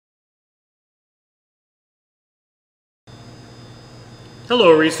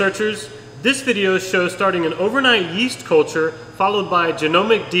Hello researchers, this video shows starting an overnight yeast culture followed by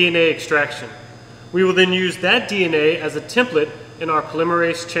genomic DNA extraction. We will then use that DNA as a template in our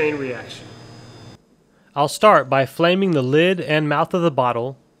polymerase chain reaction. I'll start by flaming the lid and mouth of the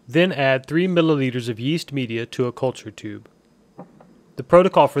bottle, then add 3 milliliters of yeast media to a culture tube. The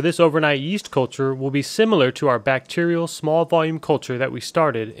protocol for this overnight yeast culture will be similar to our bacterial small volume culture that we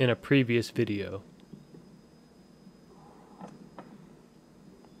started in a previous video.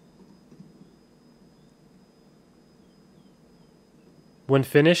 When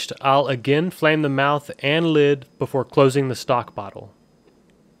finished, I'll again flame the mouth and lid before closing the stock bottle.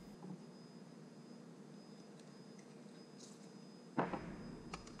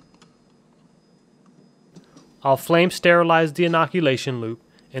 I'll flame sterilize the inoculation loop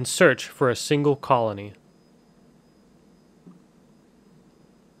and search for a single colony.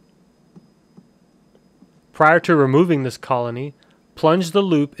 Prior to removing this colony, plunge the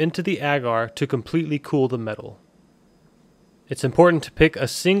loop into the agar to completely cool the metal. It's important to pick a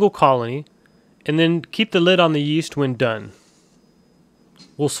single colony and then keep the lid on the yeast when done.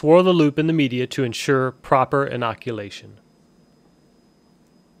 We'll swirl the loop in the media to ensure proper inoculation.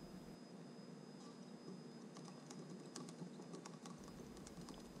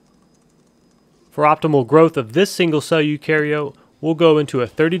 For optimal growth of this single cell eukaryote, we'll go into a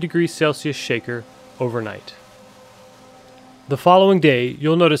 30°C shaker overnight. The following day,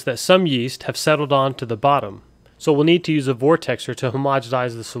 you'll notice that some yeast have settled on to the bottom, so we'll need to use a vortexer to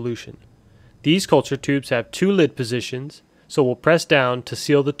homogenize the solution. These culture tubes have 2 lid positions, so we'll press down to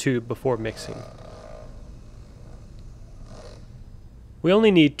seal the tube before mixing. We only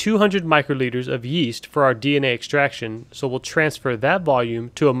need 200 microliters of yeast for our DNA extraction, so we'll transfer that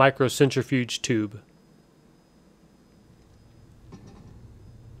volume to a microcentrifuge tube.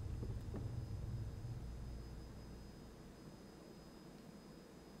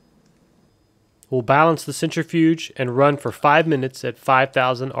 We'll balance the centrifuge and run for 5 minutes at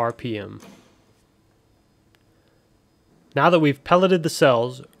 5,000 RPM. Now that we've pelleted the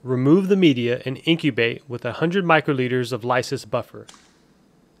cells, remove the media and incubate with 100 microliters of lysis buffer.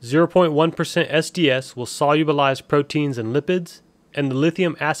 0.1% SDS will solubilize proteins and lipids, and the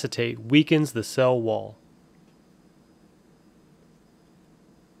lithium acetate weakens the cell wall.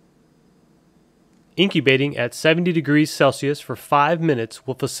 Incubating at 70°C for 5 minutes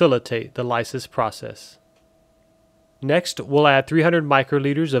will facilitate the lysis process. Next, we'll add 300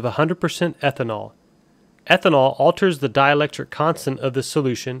 microliters of 100% ethanol. Ethanol alters the dielectric constant of the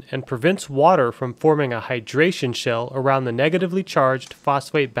solution and prevents water from forming a hydration shell around the negatively charged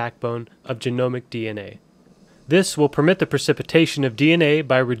phosphate backbone of genomic DNA. This will permit the precipitation of DNA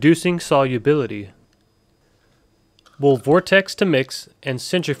by reducing solubility. We'll vortex to mix and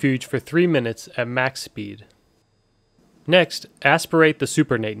centrifuge for 3 minutes at max speed. Next, aspirate the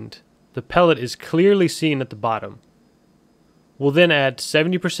supernatant. The pellet is clearly seen at the bottom. We'll then add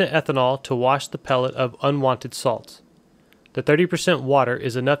 70% ethanol to wash the pellet of unwanted salts. The 30% water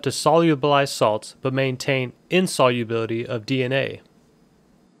is enough to solubilize salts but maintain insolubility of DNA.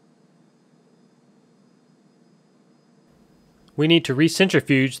 We need to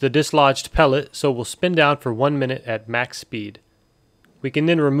recentrifuge the dislodged pellet, so we'll spin down for 1 minute at max speed. We can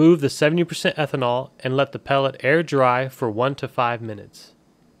then remove the 70% ethanol and let the pellet air dry for 1 to 5 minutes.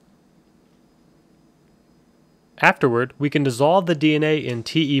 Afterward, we can dissolve the DNA in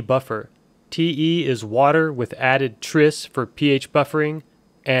TE buffer. TE is water with added tris for pH buffering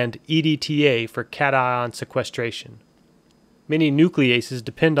and EDTA for cation sequestration. Many nucleases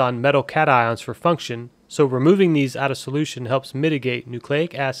depend on metal cations for function, so removing these out of solution helps mitigate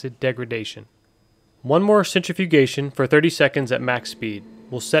nucleic acid degradation. One more centrifugation for 30 seconds at max speed.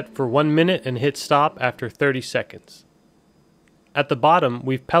 We'll set for 1 minute and hit stop after 30 seconds. At the bottom,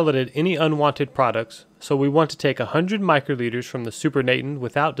 we've pelleted any unwanted products, so we want to take 100 microliters from the supernatant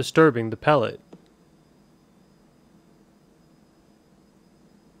without disturbing the pellet.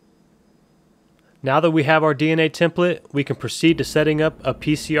 Now that we have our DNA template, we can proceed to setting up a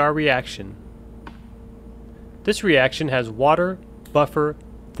PCR reaction. This reaction has water, buffer,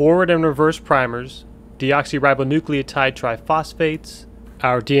 forward and reverse primers, deoxyribonucleotide triphosphates,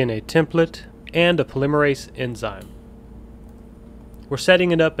 our DNA template, and a polymerase enzyme. We're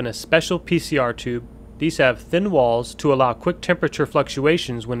setting it up in a special PCR tube. These have thin walls to allow quick temperature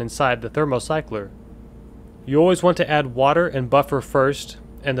fluctuations when inside the thermocycler. You always want to add water and buffer first,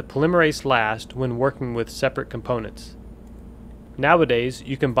 and the polymerase last when working with separate components. Nowadays,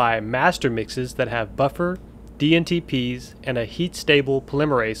 you can buy master mixes that have buffer, DNTPs, and a heat-stable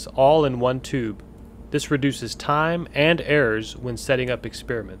polymerase all in one tube. This reduces time and errors when setting up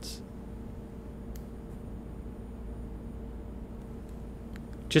experiments.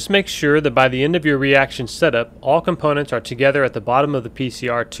 Just make sure that by the end of your reaction setup, all components are together at the bottom of the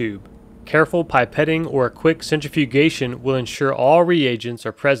PCR tube. Careful pipetting or a quick centrifugation will ensure all reagents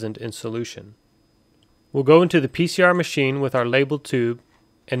are present in solution. We'll go into the PCR machine with our labeled tube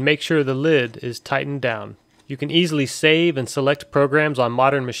and make sure the lid is tightened down. You can easily save and select programs on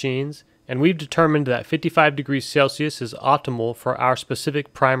modern machines, and we've determined that 55 degrees Celsius is optimal for our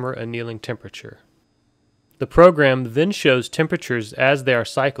specific primer annealing temperature. The program then shows temperatures as they are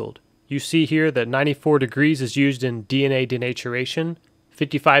cycled. You see here that 94 degrees is used in DNA denaturation,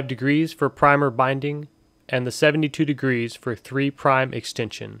 55 degrees for primer binding, and the 72 degrees for 3'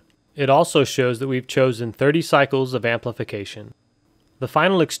 extension. It also shows that we've chosen 30 cycles of amplification. The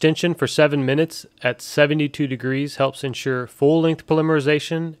final extension for 7 minutes at 72 degrees helps ensure full-length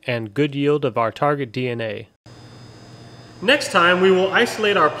polymerization and good yield of our target DNA. Next time, we will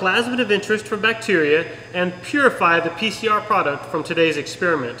isolate our plasmid of interest from bacteria and purify the PCR product from today's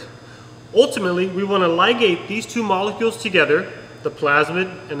experiment. Ultimately, we want to ligate these two molecules together, the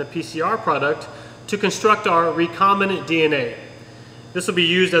plasmid and the PCR product, to construct our recombinant DNA. This will be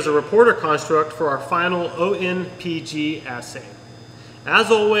used as a reporter construct for our final ONPG assay. As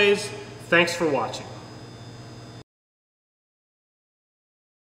always, thanks for watching.